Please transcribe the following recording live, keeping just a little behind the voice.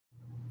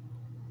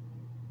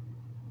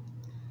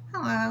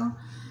Hello,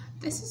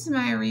 this is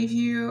my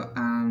review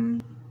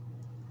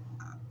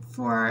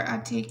for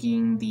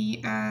taking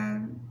the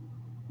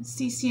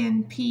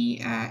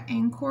CCNP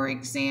ENCOR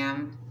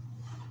exam.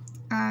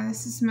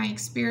 This is my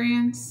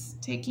experience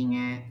taking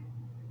it.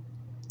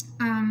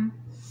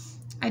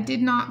 I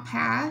did not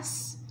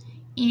pass,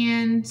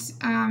 and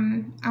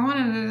I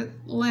wanted to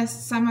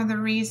list some of the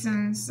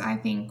reasons I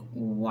think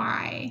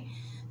why.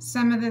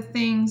 Some of the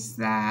things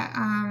that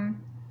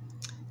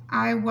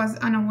I was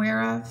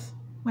unaware of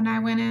when I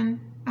went in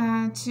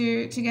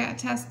to get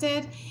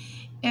tested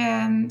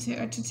and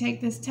to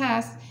take this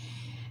test.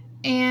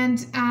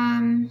 And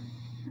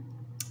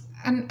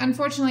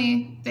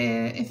unfortunately,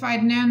 if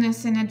I'd known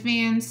this in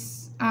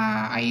advance,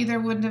 I either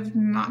would have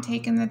not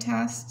taken the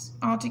test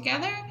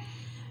altogether,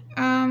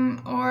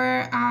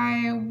 or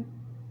I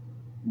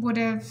would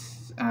have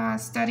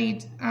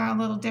studied a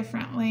little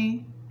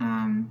differently.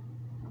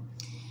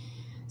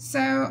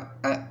 So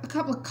a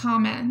couple of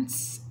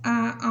comments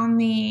on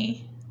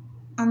the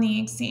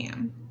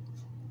exam.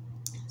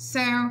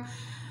 So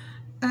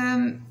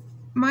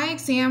my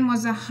exam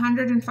was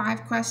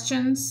 105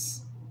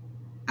 questions.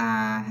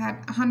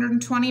 Had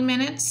 120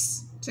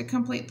 minutes to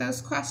complete those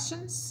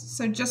questions,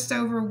 so just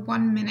over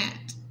 1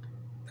 minute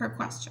per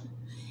question,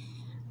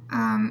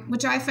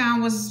 which I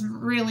found was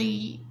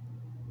really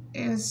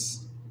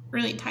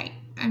tight.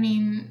 I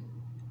mean,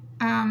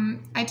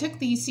 I took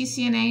the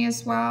CCNA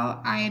as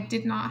well. I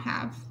did not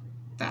have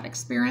that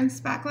experience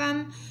back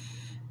then.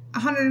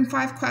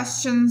 105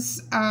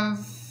 questions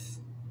of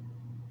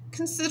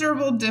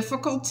considerable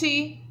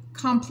difficulty,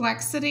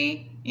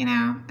 complexity, you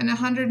know, and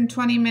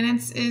 120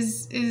 minutes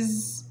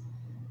it's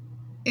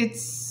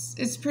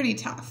pretty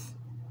tough.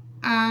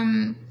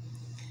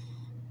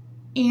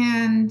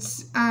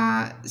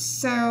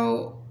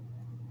 So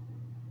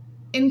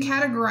in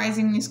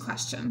categorizing these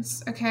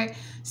questions, okay,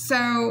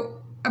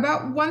 so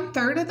about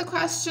 1/3 of the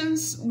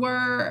questions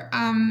were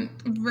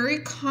very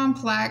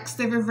complex.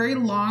 They were very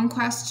long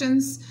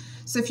questions.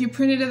 So if you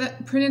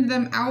printed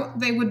them out,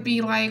 they would be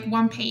like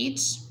 1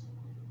 page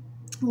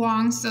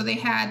long. So they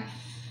had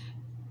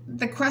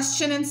the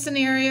question and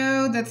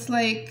scenario that's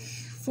like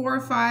 4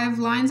 or 5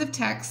 lines of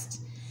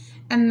text.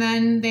 And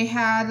then they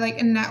had like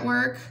a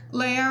network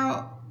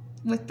layout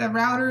with the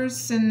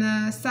routers and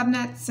the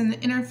subnets and the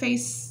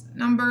interface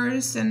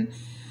numbers, and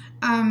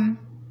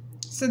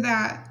so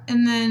that,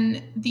 and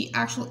then the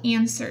actual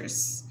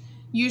answers,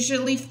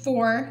 usually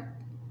 4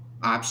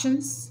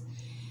 options,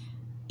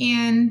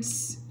 and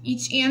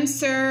each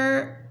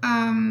answer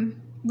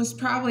was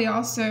probably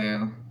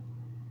also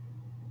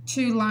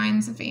 2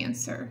 lines of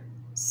answer.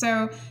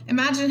 So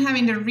imagine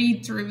having to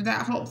read through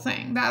that whole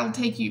thing. That'll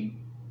take you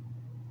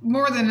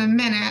more than a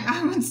minute,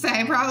 I would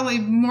say, probably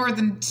more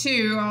than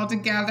 2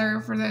 altogether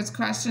for those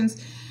questions.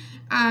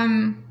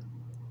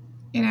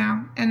 You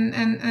know, and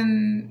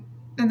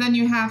then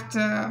you have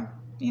to,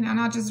 you know,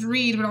 not just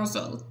read, but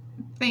also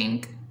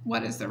think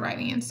what is the right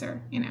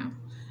answer, you know.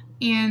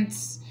 And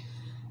so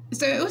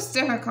it was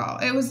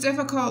difficult. It was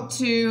difficult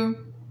to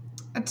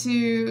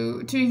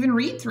even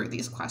read through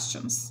these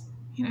questions,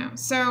 you know.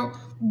 So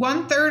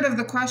 1/3 of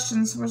the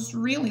questions was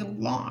really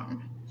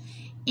long,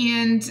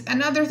 and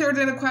another 1/3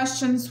 of the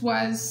questions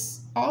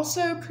was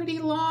also pretty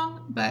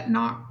long, but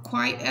not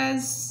quite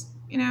as,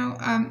 you know,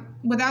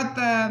 without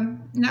the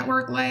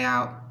network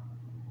layout,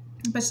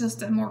 but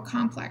just a more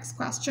complex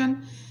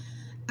question.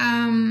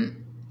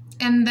 And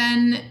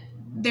then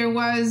there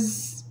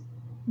was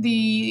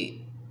the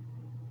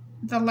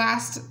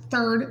last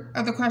 1/3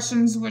 of the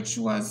questions, which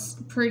was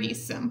pretty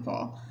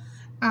simple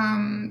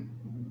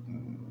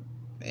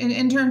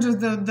in terms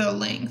of the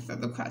length of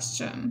the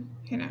question.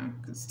 You know,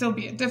 it could still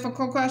be a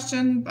difficult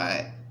question,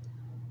 but,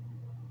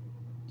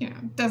 you know,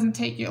 it doesn't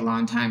take you a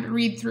long time to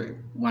read through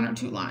 1 or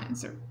 2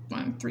 lines, or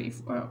 1, 3,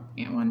 4,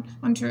 you know,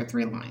 1, 2, or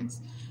 3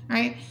 lines,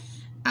 right?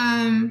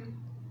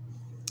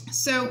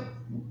 So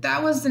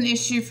that was an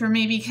issue for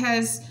me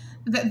because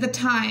the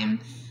time.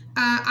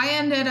 I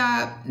ended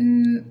up,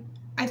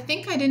 I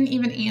think I didn't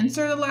even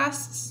answer the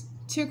last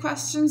 2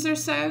 questions or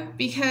so,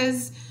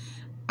 because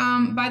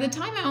by the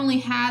time I only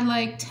had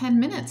like 10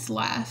 minutes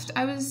left,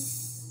 I was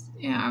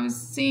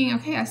seeing,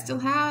 okay, I still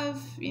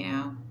have, you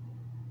know,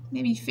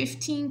 maybe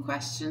 15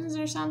 questions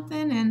or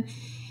something, and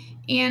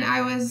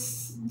I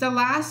was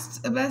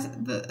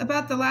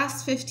about the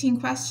last 15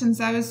 questions,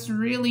 I was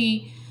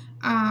really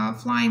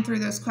flying through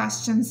those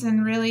questions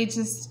and really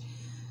just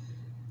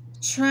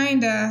trying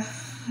to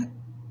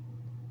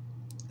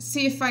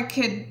see if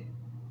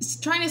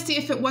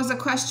it was a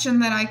question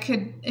that I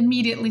could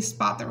immediately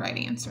spot the right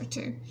answer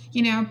to,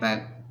 you know.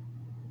 But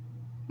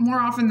more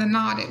often than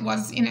not, it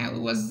was, you know,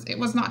 it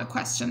was not a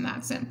question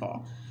that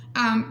simple.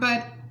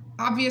 But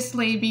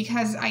obviously,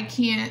 because I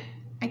can't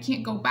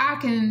go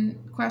back in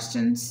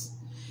questions,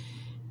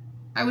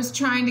 I was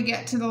trying to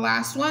get to the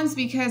last ones,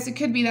 because it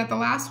could be that the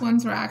last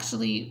ones were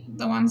actually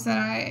the ones that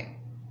I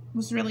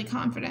was really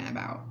confident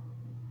about,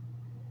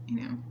 you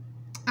know.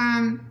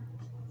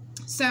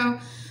 So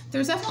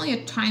there's definitely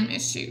a time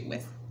issue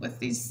with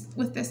this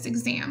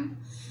exam.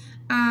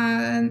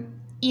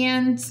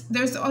 And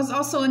there was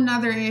also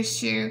another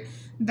issue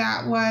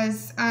that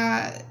was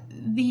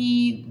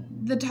the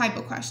type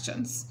of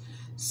questions.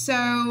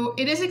 So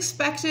it is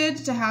expected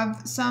to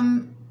have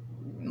some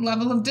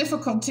level of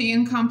difficulty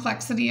and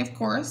complexity, of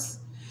course.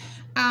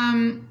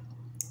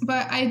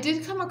 But I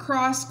did come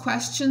across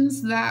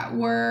questions that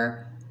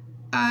were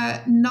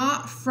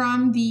not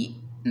from the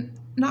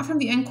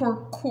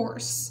ENCOR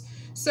course.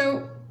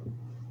 So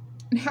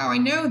how I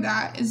know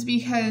that is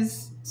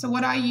because, so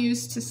what I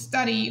used to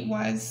study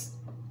was,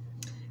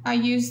 I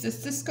used the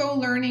Cisco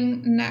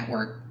Learning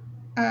Network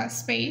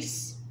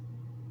space,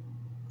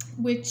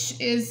 which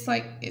is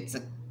like,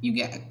 you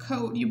get a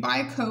code, you buy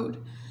a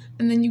code,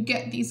 and then you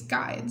get these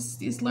guides,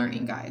 these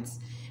learning guides.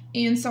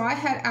 And so I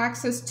had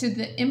access to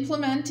the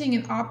Implementing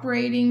and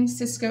Operating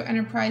Cisco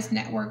Enterprise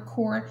Network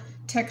Core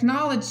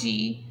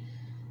Technology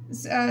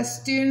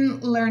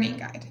Student Learning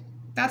Guide.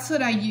 That's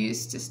what I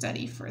used to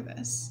study for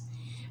this.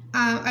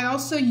 I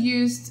also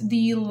used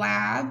the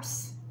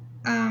labs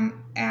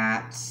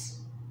at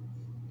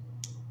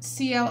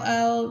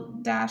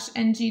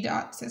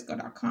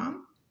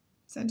cll-ng.cisco.com.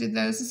 So I did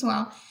those as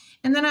well.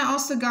 And then I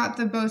also got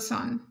the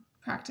Boson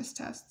practice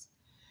tests.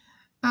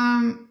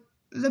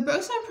 The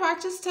Boson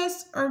practice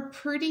tests are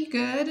pretty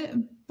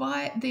good,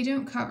 but they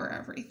don't cover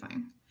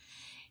everything.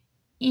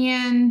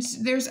 And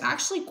there's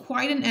actually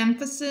quite an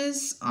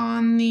emphasis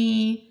on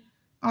the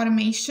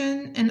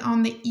automation and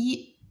on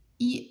the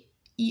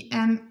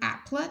EM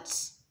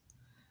applets.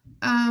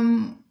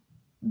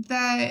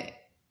 That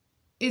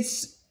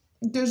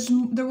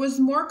there was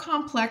more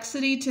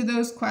complexity to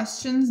those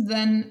questions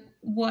than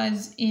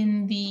was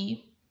in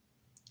the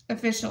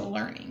official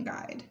learning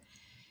guide.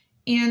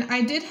 And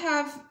I did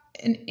have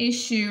an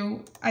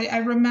issue. I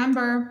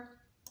remember,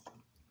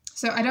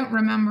 so I don't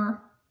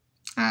remember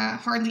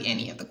hardly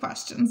any of the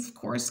questions, of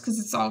course, because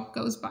it all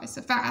goes by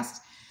so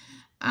fast.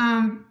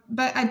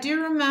 But I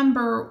do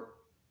remember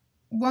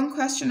one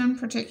question in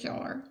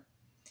particular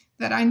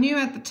that I knew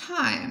at the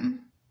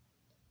time.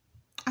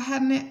 I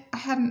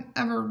hadn't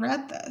ever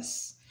read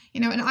this,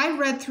 and I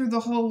read through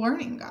the whole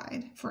learning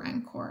guide for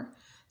ENCOR.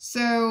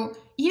 So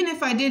even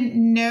if I didn't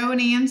know an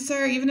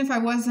answer, even if I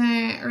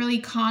wasn't really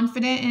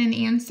confident in an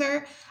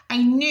answer,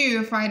 I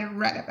knew if I'd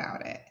read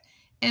about it.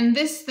 And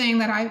this thing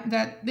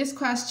this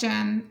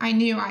question, I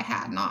knew I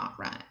had not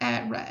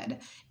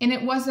read. And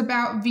it was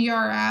about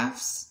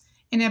VRFs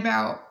and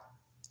about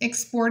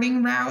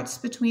exporting routes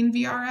between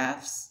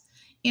VRFs.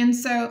 And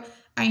so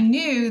I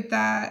knew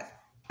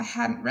that I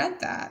hadn't read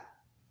that.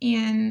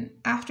 And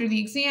after the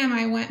exam,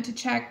 I went to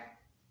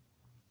check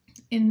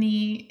in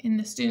the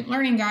student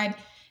learning guide.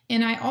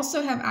 And I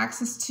also have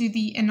access to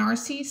the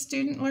ENARSI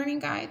student learning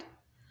guide.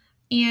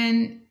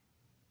 And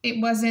it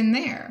was in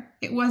there.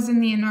 It was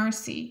in the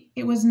ENARSI.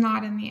 It was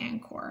not in the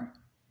ENCOR.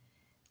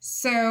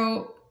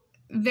 So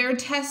they're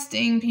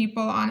testing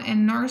people on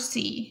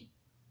ENARSI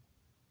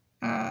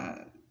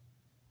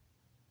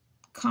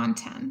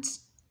content,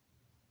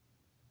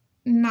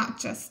 not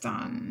just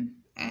on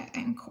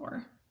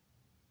ENCOR.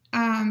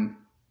 And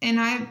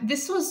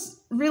this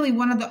was really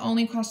one of the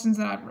only questions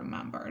that I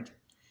remembered.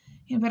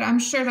 But I'm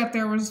sure that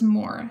there was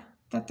more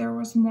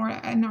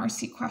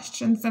ENARSI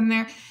questions in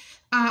there.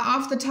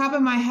 Off the top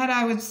of my head,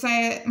 I would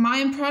say my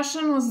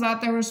impression was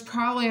that there was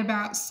probably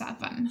about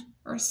 7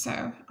 or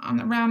so on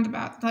the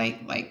roundabout,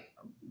 like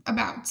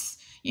about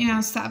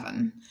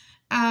 7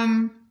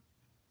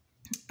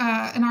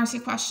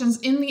 ENARSI questions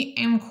in the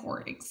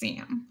ENCOR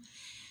exam,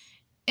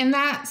 and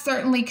that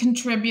certainly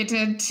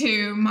contributed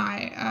to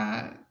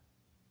my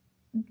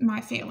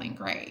my failing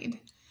grade.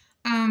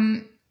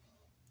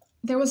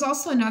 There was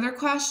also another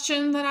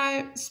question that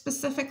I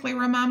specifically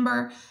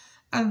remember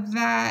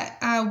that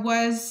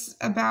was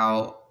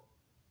about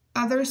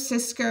other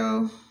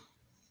Cisco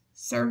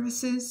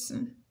services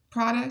and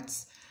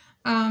products.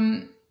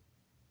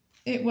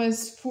 It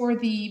was for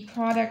the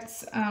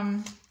products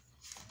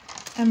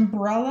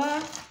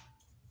Umbrella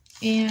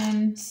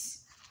and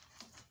let's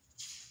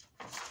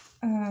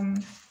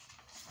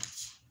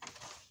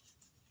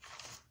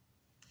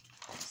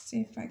see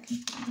if I can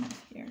find it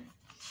here.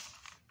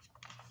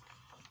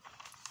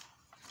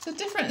 So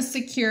different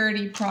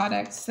security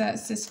products that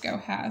Cisco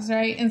has,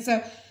 right? And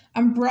so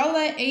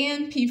Umbrella,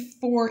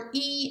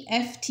 ANP4E,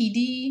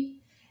 FTD,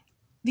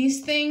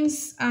 these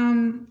things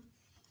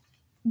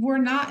were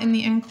not in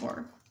the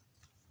ENCOR.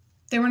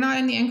 They were not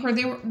in the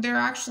ENCOR. They're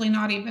actually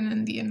not even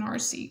in the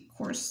ENARSI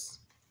course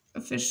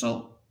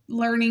official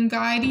learning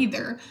guide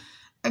either.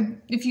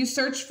 If you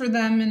search for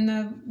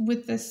them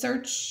with the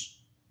search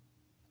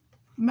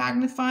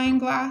magnifying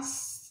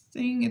glass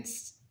thing,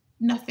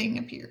 nothing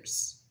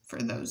appears for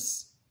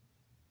those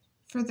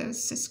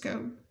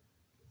Cisco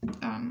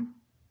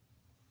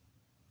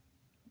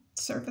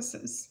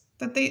services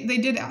that they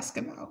did ask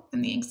about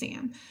in the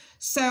exam.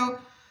 So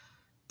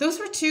those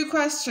were two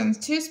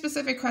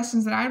specific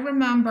questions that I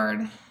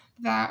remembered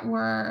that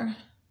were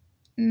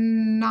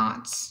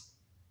not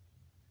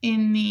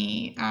in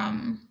the,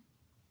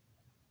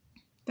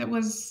 that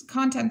was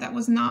content that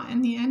was not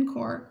in the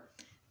ENCOR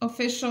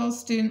official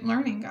student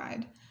learning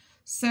guide.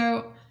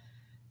 So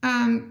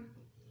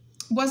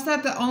Was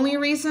that the only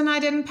reason I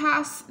didn't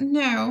pass?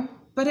 No,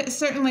 but it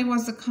certainly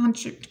was a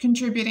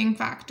contributing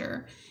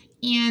factor,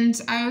 and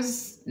I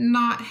was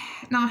not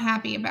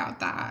happy about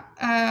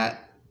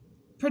that.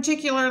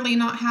 Particularly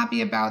not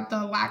happy about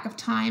the lack of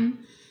time,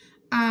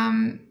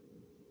 and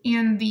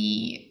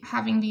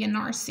having the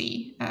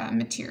ENARSI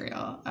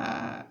material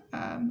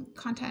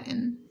content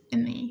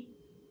in the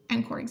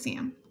ENCOR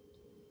exam.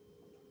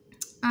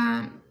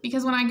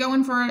 Because when I go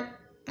in for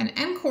an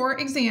ENCOR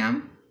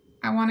exam,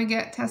 I want to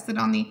get tested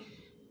on the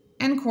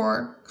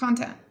ENCOR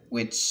content,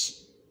 which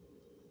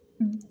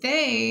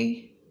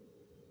they,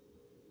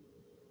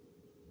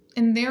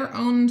 in their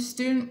own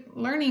student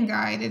learning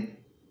guide,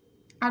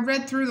 I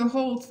read through the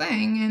whole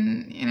thing,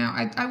 and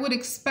I would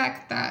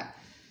expect that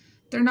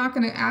they're not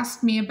going to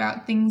ask me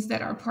about things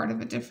that are part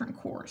of a different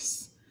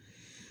course.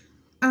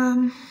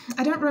 I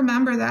don't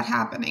remember that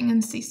happening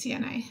in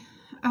CCNA,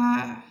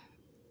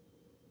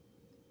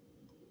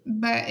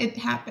 but it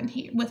happened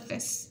here with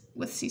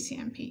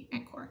CCNP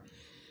ENCOR.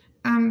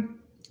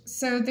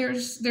 So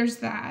there's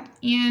that,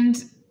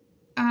 and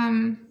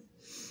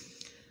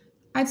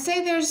I'd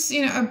say there's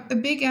a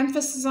big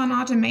emphasis on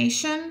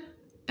automation.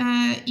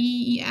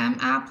 EEM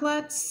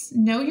applets,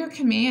 know your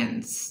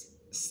commands,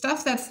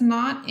 stuff that's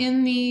not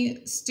in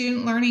the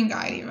student learning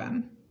guide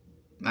even.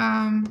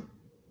 I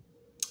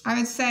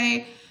would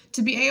say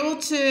to be able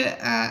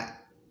to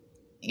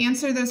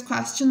answer those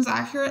questions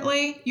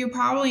accurately, you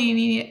probably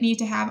need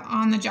to have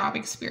on-the-job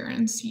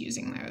experience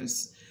using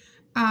those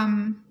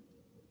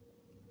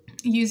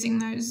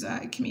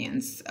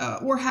commands,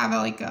 or have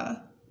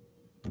a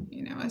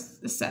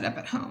setup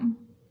at home,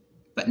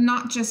 but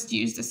not just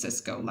use the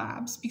Cisco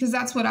labs, because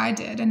that's what I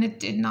did, and it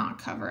did not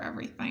cover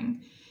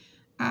everything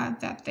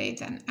that they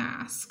then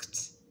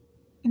asked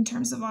in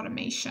terms of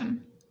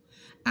automation.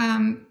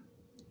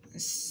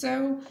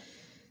 So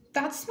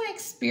that's my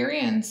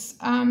experience.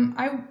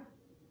 I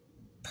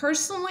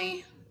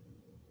personally,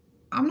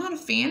 I'm not a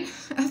fan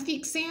of the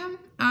exam,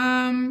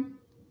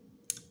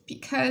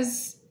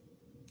 because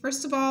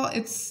first of all,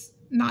 it's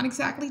not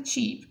exactly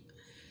cheap.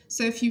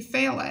 So if you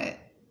fail it,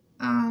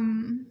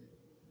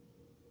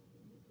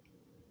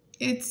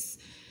 it's,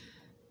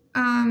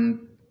 I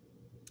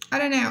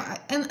don't know,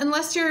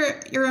 unless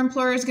your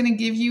employer is going to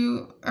give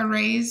you a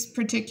raise,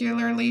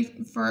 particularly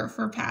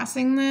for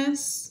passing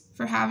this,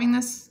 for having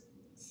this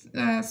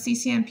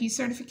CCNP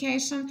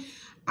certification,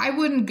 I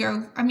wouldn't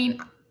go. I mean,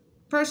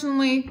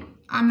 personally,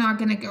 I'm not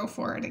going to go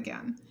for it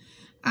again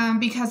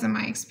because of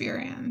my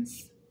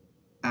experience.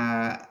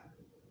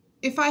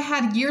 If I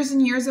had years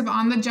and years of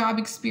on-the-job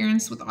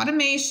experience with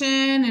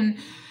automation and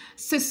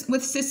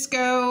with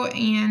Cisco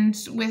and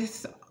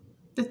with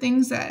the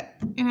things that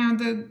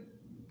the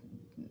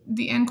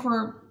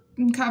ENCOR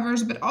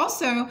covers, but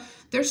also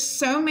there's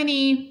so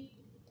many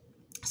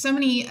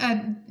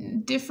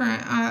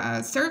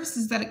different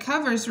services that it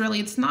covers. Really,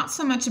 it's not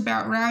so much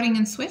about routing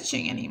and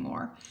switching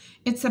anymore.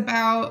 It's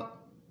about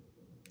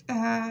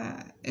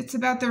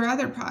their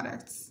other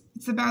products.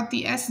 It's about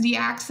the SD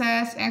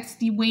access,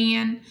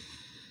 SD-WAN.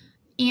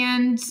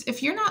 And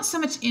if you're not so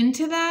much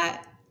into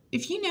that,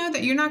 if you know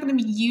that you're not going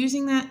to be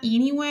using that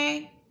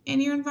anyway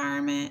in your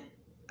environment,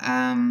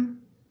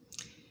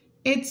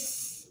 it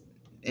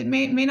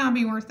may not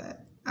be worth it.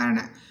 I don't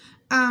know.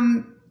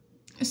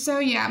 So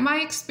yeah, my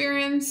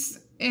experience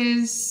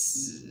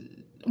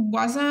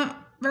wasn't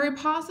very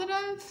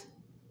positive,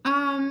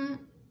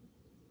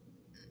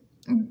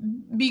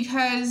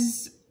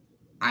 because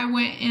I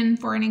went in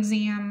for an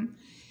exam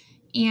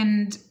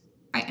and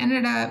I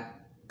ended up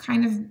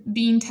kind of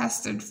being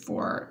tested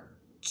for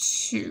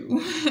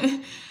 2.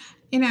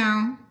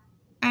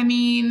 I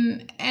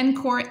mean,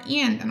 ENCOR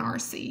and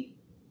ENARSI.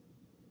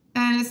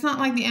 And it's not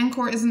like the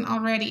ENCOR isn't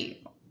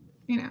already,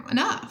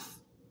 enough.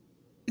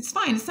 It's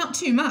fine. It's not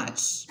too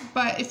much.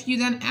 But if you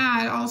then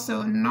add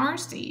also an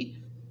ENARSI,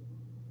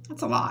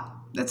 that's a lot.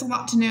 That's a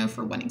lot to know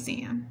for one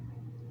exam.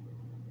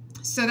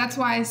 So that's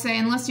why I say,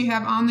 unless you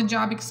have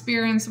on-the-job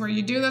experience where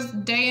you do this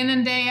day in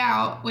and day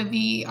out with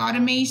the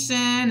automation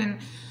and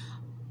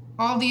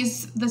all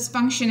this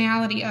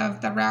functionality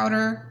of the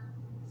router,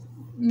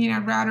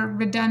 router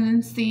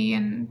redundancy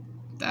and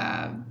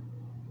the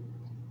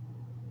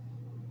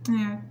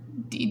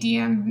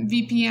DDM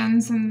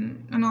VPNs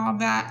and all of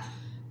that,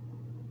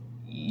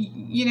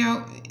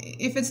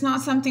 if it's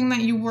not something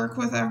that you work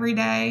with every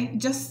day,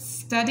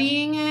 just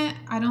studying it,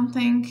 I don't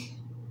think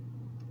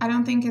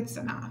it's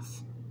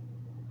enough.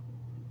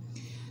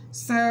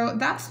 So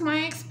that's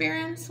my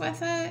experience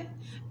with it.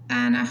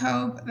 And I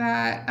hope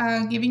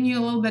that giving you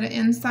a little bit of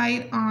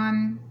insight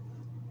on,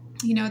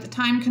 the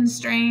time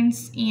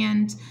constraints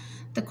and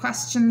the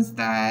questions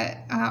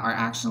that are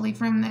actually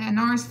from the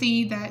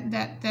ENARSI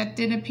that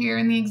did appear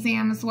in the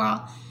exam as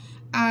well,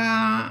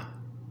 that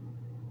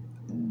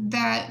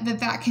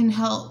can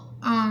help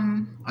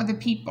other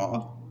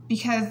people,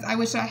 because I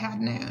wish I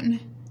had known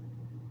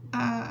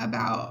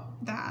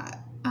about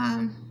that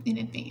in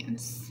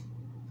advance.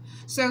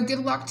 So good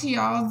luck to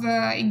y'all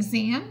the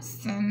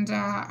exams, and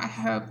I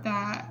hope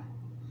that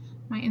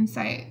my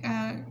insight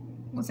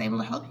was able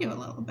to help you a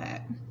little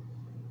bit.